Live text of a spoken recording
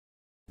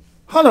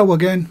Hello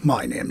again,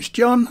 my name's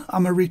John.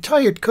 I'm a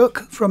retired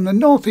cook from the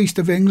northeast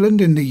of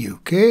England in the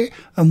UK,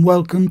 and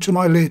welcome to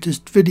my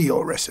latest video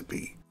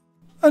recipe.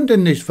 And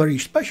in this very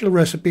special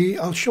recipe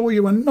I'll show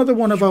you another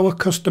one of our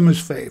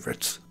customers'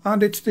 favourites,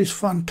 and it's this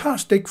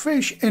fantastic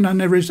fish in an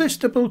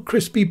irresistible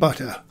crispy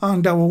butter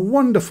and our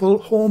wonderful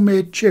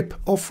homemade chip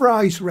or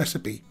fries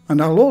recipe.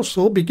 And I'll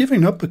also be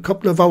giving up a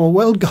couple of our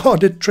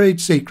well-guarded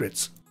trade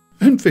secrets.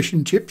 And fish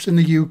and chips in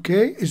the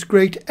UK is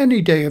great any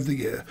day of the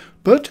year,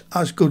 but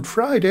as Good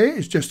Friday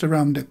is just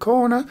around the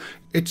corner,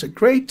 it's a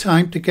great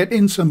time to get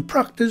in some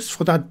practice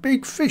for that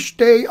big fish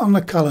day on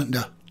the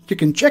calendar. You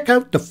can check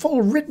out the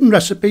full written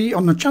recipe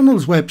on the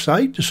channel's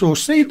website, so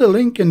see the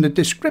link in the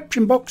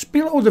description box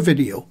below the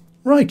video.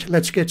 Right,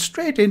 let's get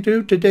straight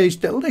into today's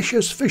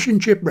delicious fish and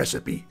chip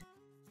recipe.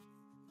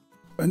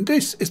 And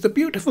this is the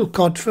beautiful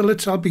cod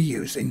fillets I'll be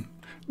using.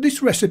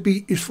 This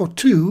recipe is for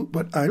two,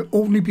 but I'll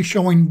only be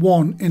showing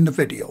one in the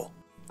video.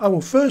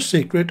 Our first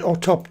secret or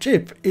top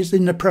tip is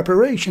in the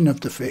preparation of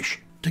the fish.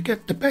 To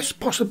get the best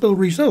possible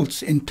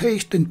results in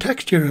taste and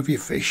texture of your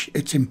fish,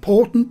 it's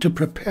important to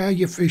prepare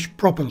your fish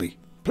properly.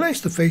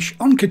 Place the fish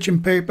on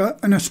kitchen paper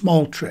in a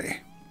small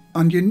tray,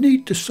 and you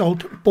need to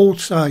salt both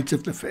sides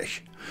of the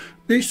fish.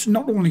 This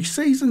not only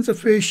seasons the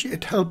fish,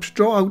 it helps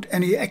draw out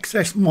any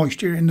excess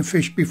moisture in the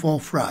fish before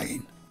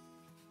frying.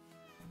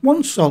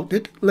 Once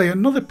salted, lay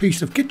another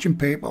piece of kitchen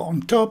paper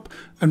on top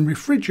and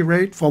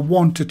refrigerate for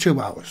 1 to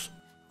 2 hours.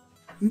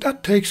 And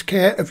that takes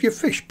care of your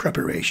fish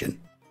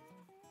preparation.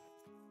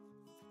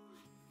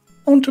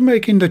 On to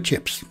making the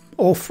chips,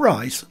 or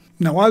fries.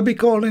 Now I'll be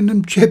calling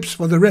them chips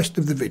for the rest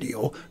of the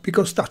video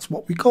because that's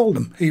what we call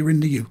them here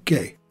in the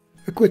UK.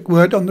 A quick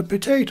word on the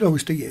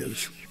potatoes to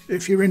use.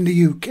 If you're in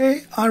the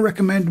UK, I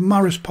recommend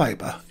Maris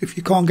Piper. If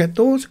you can't get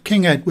those,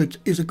 King Edward's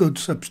is a good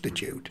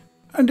substitute.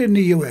 And in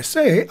the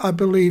USA, I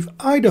believe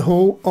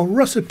Idaho or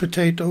russet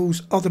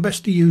potatoes are the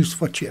best to use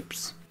for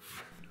chips.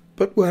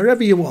 But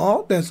wherever you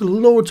are, there's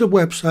loads of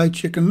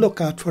websites you can look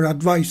at for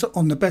advice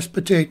on the best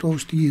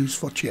potatoes to use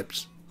for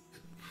chips.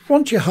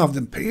 Once you have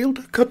them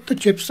peeled, cut the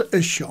chips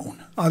as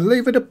shown. I'll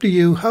leave it up to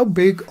you how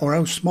big or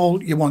how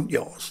small you want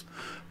yours.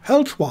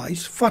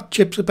 Health-wise, fat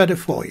chips are better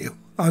for you,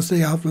 as they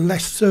have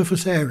less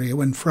surface area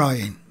when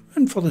frying.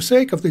 And for the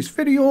sake of this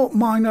video,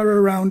 mine are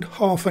around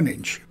 ½ an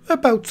inch,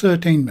 about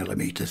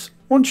 13mm.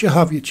 Once you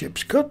have your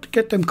chips cut,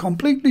 get them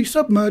completely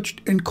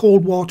submerged in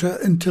cold water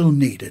until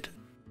needed.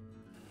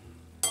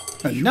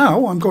 And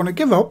now I'm going to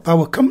give up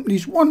our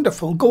company's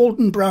wonderful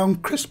golden brown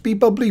crispy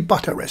bubbly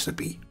butter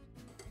recipe.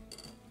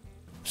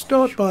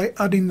 Start by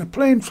adding the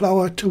plain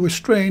flour to a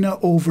strainer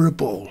over a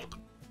bowl.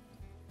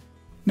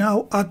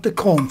 Now add the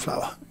corn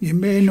flour. You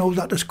may know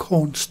that as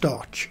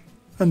cornstarch.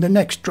 And the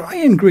next dry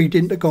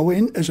ingredient to go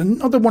in is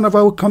another one of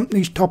our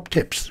company's top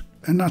tips,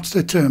 and that's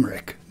the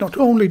turmeric. Not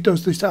only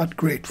does this add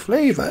great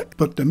flavour,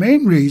 but the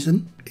main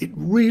reason, it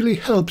really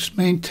helps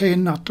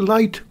maintain that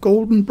light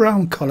golden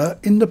brown colour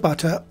in the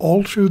batter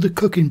all through the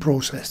cooking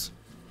process.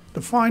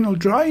 The final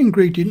dry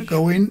ingredient to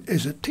go in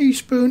is a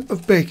teaspoon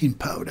of baking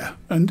powder,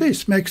 and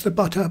this makes the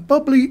batter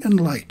bubbly and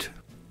light.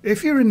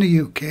 If you're in the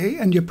UK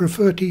and you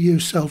prefer to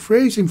use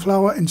self-raising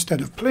flour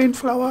instead of plain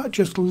flour,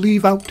 just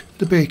leave out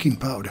the baking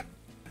powder.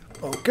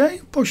 Okay,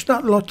 push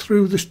that lot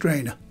through the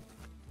strainer.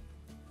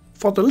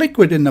 For the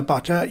liquid in the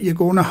batter, you're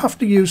going to have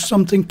to use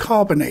something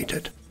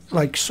carbonated,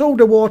 like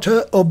soda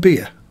water or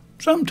beer.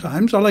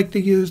 Sometimes I like to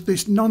use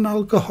this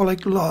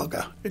non-alcoholic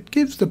lager. It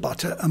gives the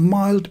batter a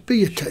mild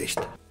beer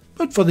taste.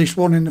 But for this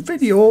one in the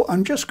video,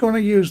 I'm just going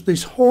to use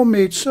this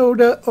homemade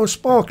soda or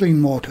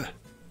sparkling water.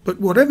 But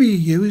whatever you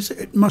use,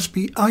 it must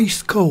be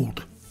ice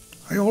cold.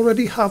 I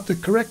already have the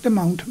correct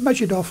amount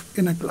measured off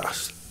in a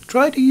glass.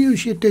 Try to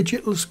use your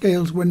digital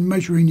scales when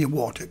measuring your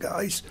water,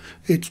 guys.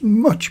 It's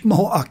much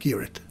more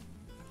accurate.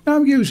 Now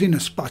using a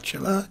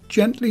spatula,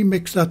 gently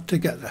mix that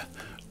together.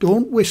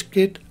 Don't whisk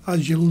it,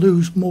 as you'll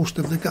lose most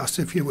of the gas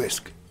if you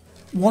whisk.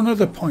 One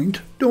other point,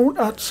 don't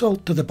add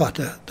salt to the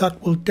batter.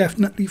 That will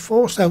definitely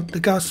force out the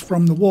gas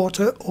from the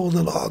water or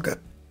the lager.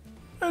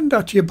 And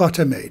that's your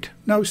batter made.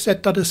 Now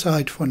set that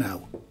aside for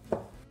now.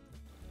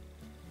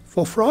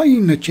 For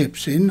frying the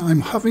chips in,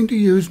 I'm having to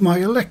use my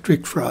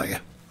electric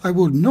fryer. I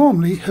would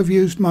normally have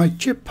used my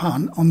chip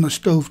pan on the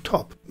stove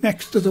top,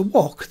 next to the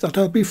wok that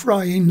I'll be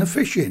frying the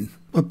fish in,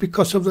 but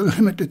because of the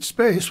limited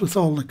space with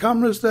all the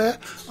cameras there,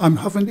 I'm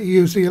having to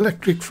use the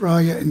electric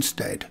fryer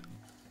instead.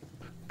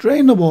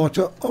 Drain the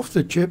water off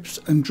the chips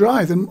and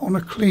dry them on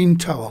a clean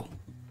towel.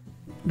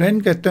 Then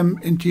get them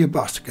into your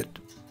basket.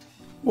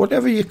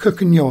 Whatever you're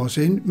cooking yours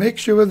in, make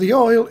sure the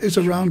oil is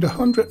around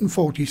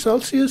 140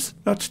 Celsius,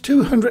 that's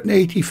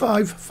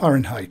 285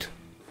 Fahrenheit.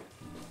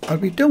 I'll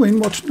be doing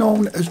what's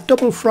known as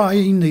double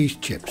frying these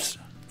chips.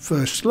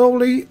 First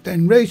slowly,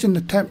 then raising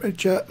the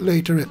temperature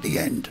later at the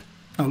end.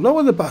 Now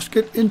lower the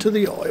basket into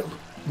the oil.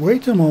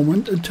 Wait a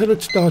moment until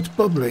it starts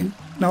bubbling.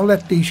 Now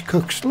let these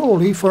cook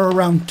slowly for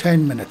around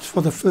 10 minutes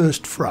for the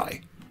first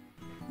fry.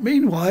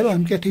 Meanwhile,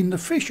 I'm getting the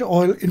fish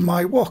oil in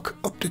my wok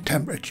up to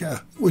temperature,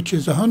 which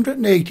is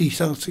 180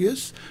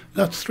 Celsius,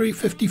 that's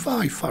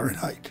 355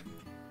 Fahrenheit.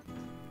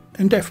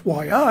 And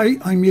FYI,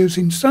 I'm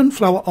using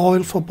sunflower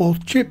oil for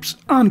both chips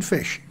and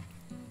fish.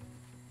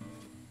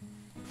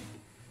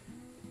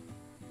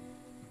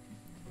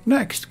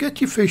 Next,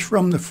 get your fish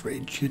from the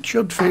fridge. It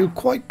should feel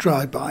quite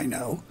dry by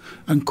now,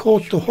 and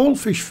coat the whole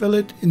fish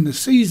fillet in the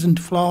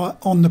seasoned flour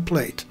on the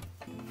plate.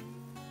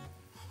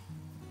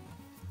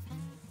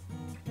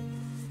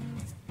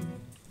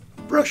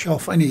 Brush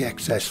off any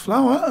excess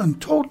flour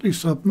and totally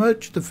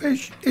submerge the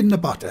fish in the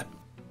butter.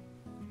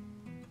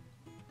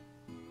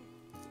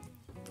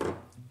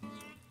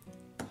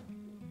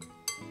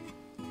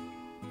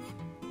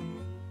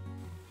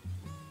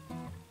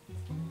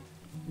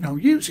 Now,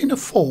 using a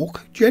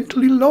fork,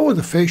 gently lower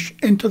the fish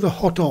into the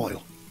hot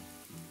oil.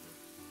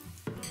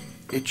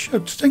 It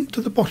should sink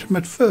to the bottom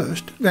at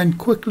first, then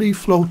quickly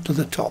float to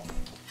the top.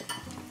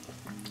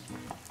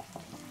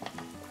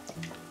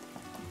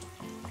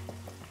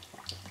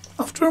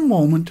 After a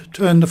moment,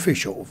 turn the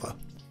fish over.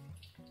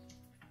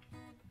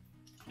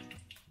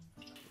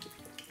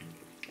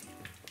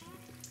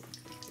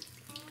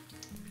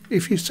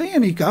 If you see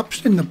any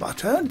gaps in the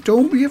butter,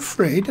 don't be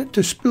afraid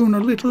to spoon a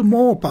little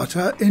more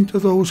butter into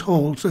those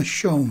holes as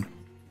shown.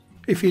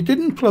 If you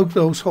didn't plug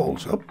those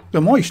holes up,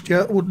 the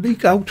moisture would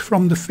leak out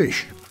from the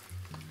fish.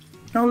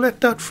 Now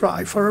let that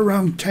fry for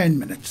around 10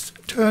 minutes,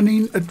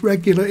 turning at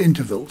regular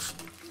intervals.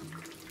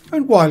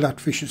 And while that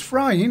fish is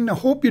frying, I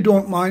hope you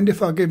don't mind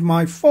if I give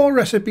my 4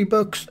 recipe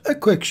books a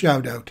quick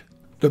shout out.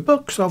 The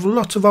books have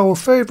lots of our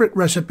favourite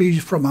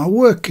recipes from our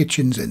work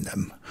kitchens in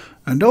them,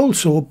 and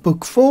also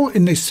book 4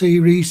 in this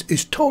series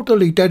is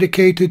totally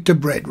dedicated to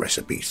bread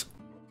recipes.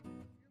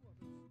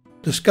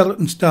 The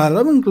skeleton style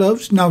oven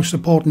gloves, now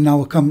supporting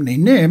our company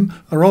name,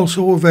 are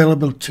also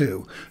available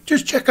too.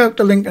 Just check out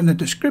the link in the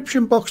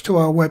description box to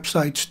our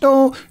website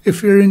store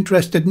if you're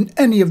interested in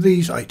any of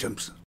these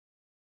items.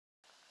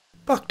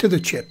 Back to the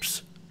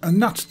chips,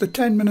 and that's the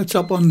 10 minutes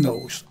up on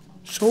those.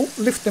 So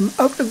lift them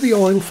out of the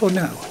oil for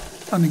now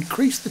and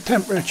increase the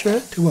temperature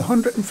to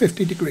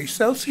 150 degrees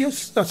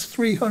Celsius, that's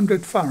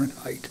 300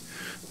 Fahrenheit.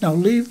 Now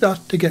leave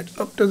that to get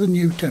up to the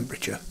new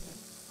temperature.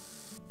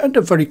 And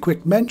a very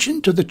quick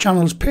mention to the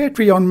channel's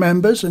Patreon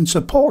members and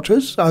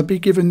supporters. I'll be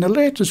giving the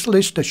latest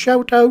list a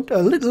shout out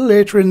a little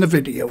later in the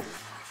video.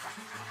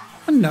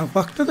 And now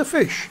back to the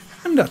fish.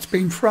 And that's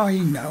been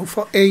frying now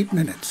for 8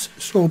 minutes.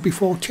 So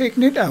before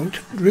taking it out,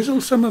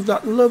 drizzle some of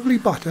that lovely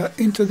butter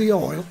into the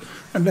oil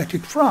and let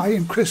it fry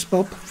and crisp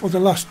up for the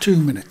last 2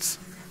 minutes.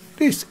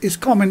 This is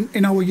common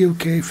in our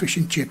UK fish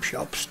and chip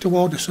shops to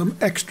order some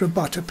extra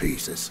butter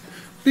pieces.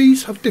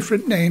 These have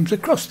different names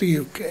across the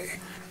UK.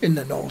 In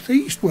the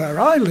northeast where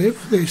I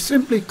live, they're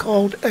simply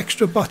called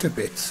extra butter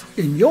bits.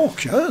 In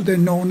Yorkshire, they're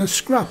known as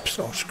scraps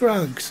or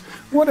scrags.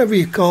 Whatever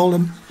you call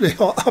them, they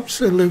are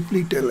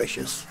absolutely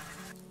delicious.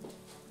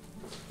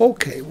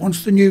 OK,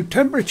 once the new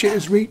temperature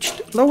is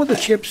reached, lower the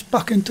chips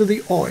back into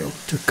the oil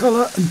to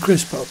colour and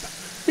crisp up.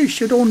 This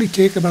should only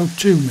take about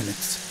 2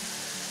 minutes.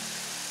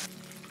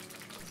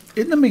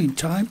 In the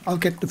meantime, I'll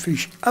get the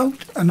fish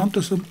out and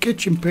onto some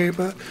kitchen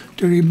paper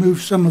to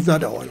remove some of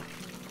that oil.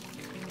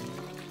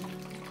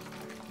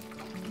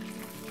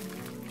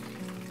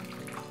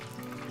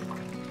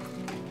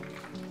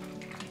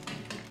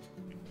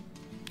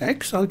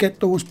 Next, I'll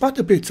get those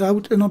butter bits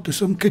out and onto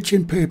some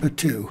kitchen paper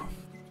too.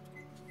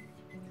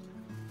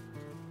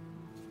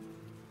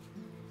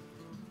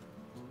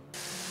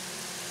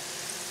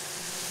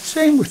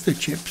 Same with the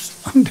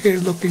chips, and they're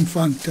looking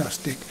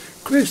fantastic.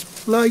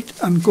 Crisp, light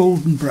and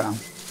golden brown.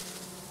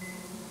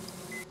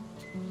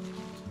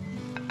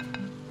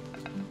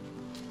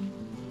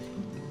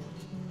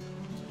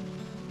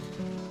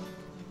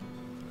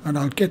 And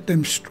I'll get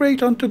them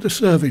straight onto the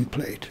serving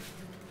plate.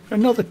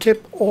 Another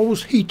tip,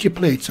 always heat your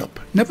plates up.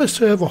 Never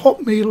serve a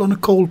hot meal on a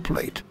cold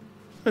plate.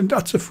 And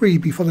that's a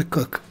freebie for the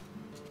cook.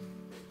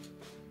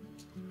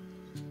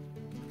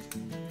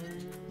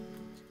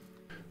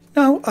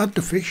 Now add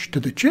the fish to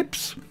the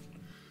chips.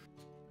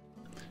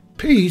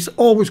 Peas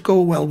always go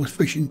well with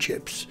fish and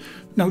chips.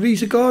 Now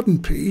these are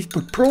garden peas,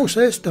 but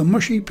processed or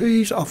mushy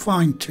peas are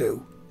fine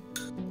too.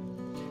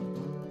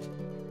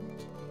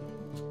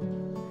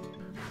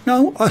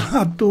 Now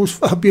I'll add those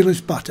fabulous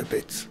butter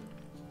bits.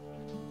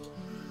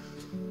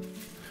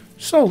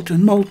 Salt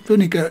and malt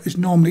vinegar is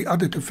normally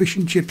added to fish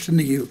and chips in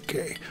the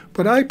UK,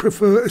 but I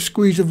prefer a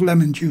squeeze of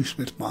lemon juice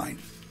with mine.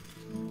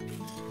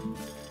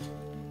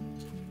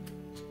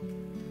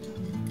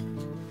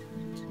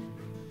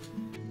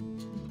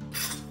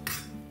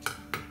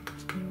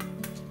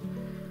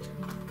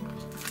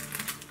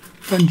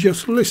 And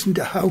just listen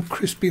to how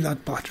crispy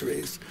that butter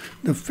is.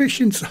 The fish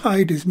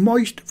inside is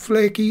moist,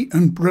 flaky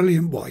and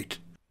brilliant white.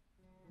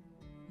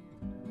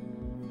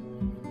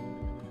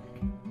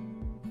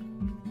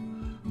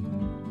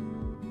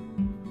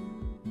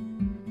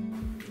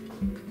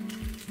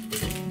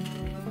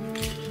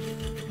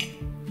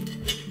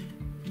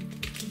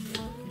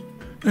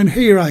 And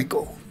here I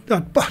go.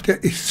 That butter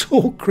is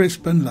so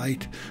crisp and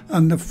light,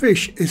 and the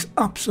fish is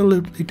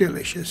absolutely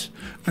delicious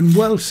and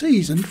well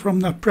seasoned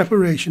from that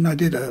preparation I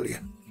did earlier.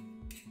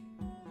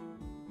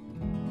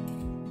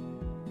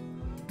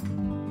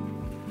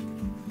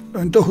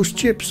 And those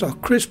chips are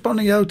crisp on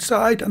the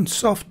outside and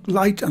soft,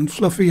 light and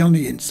fluffy on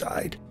the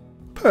inside.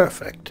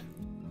 Perfect.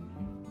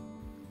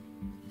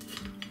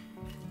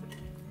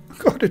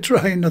 Gotta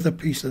try another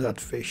piece of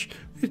that fish.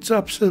 It's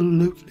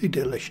absolutely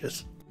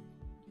delicious.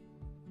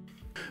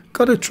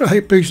 Gotta try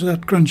a piece of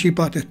that crunchy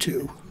batter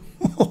too.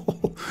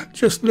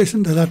 Just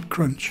listen to that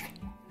crunch.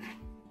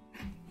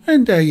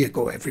 And there you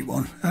go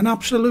everyone, an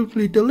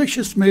absolutely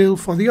delicious meal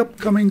for the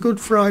upcoming Good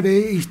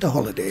Friday Easter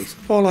holidays,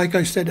 or like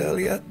I said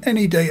earlier,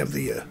 any day of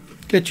the year.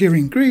 Get your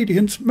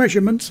ingredients,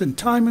 measurements and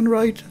timing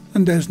right,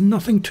 and there's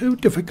nothing too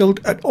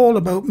difficult at all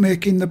about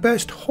making the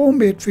best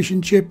homemade fish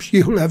and chips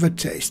you'll ever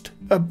taste.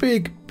 A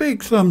big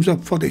thumbs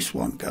up for this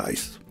one,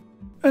 guys.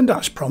 And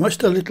as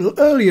promised a little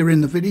earlier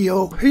in the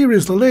video, here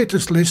is the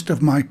latest list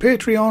of my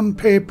Patreon,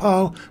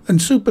 PayPal and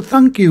Super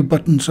Thank You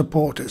button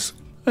supporters.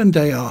 And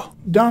they are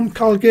Dan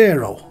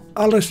Calgero,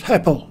 Alice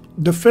Heppel,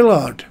 De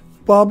Fillard,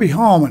 Barbie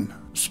Harmon,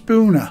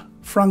 Spooner,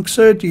 Frank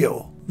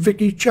Sergio,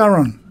 Vicky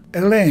Charon,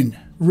 Elaine,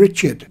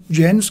 Richard,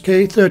 Jens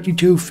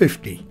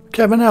K3250,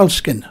 Kevin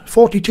Elskin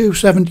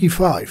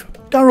 4275,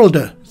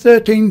 Darrelda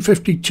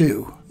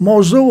 1352,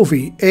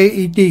 Morzovi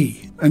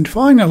AED, and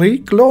finally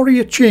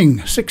Gloria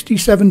Ching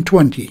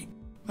 6720.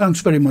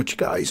 Thanks very much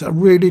guys, I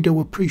really do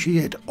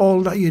appreciate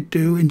all that you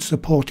do in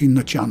supporting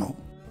the channel.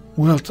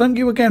 Well, thank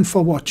you again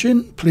for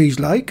watching. Please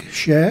like,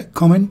 share,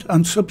 comment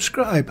and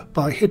subscribe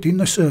by hitting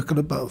the circle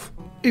above.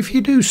 If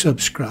you do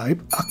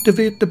subscribe,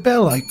 activate the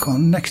bell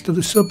icon next to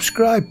the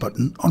subscribe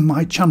button on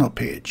my channel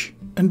page.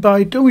 And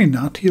by doing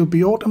that, you'll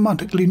be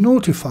automatically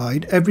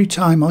notified every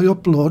time I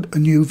upload a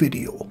new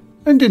video.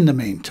 And in the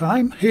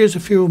meantime, here's a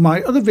few of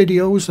my other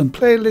videos and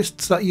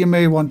playlists that you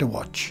may want to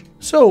watch.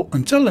 So,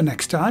 until the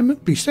next time,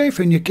 be safe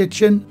in your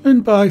kitchen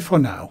and bye for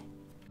now.